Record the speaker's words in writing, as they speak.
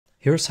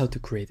Here's how to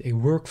create a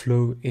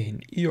workflow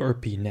in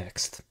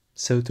ERPNext.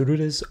 So to do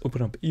this,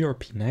 open up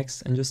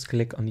ERPNext and just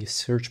click on the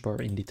search bar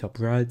in the top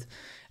right.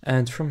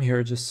 And from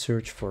here, just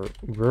search for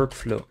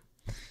workflow.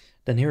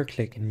 Then here,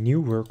 click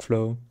new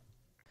workflow.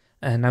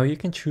 And now you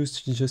can choose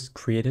to just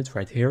create it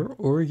right here,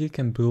 or you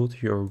can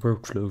build your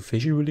workflow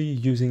visually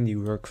using the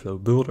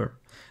workflow builder.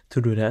 To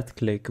do that,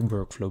 click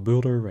workflow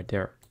builder right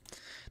there.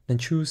 Then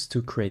choose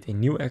to create a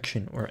new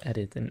action or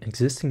edit an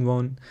existing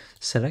one,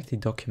 select the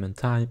document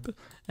type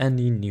and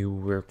the new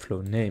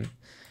workflow name.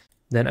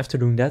 Then after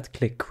doing that,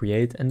 click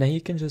create, and then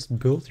you can just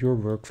build your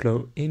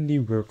workflow in the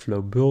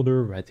workflow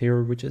builder right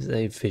here, which is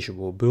a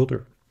visual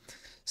builder.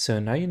 So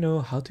now you know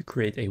how to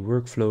create a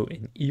workflow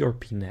in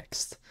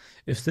ERPNext.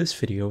 If this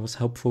video was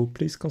helpful,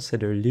 please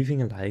consider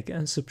leaving a like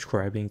and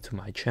subscribing to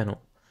my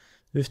channel.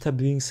 With that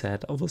being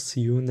said, I will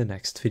see you in the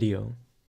next video.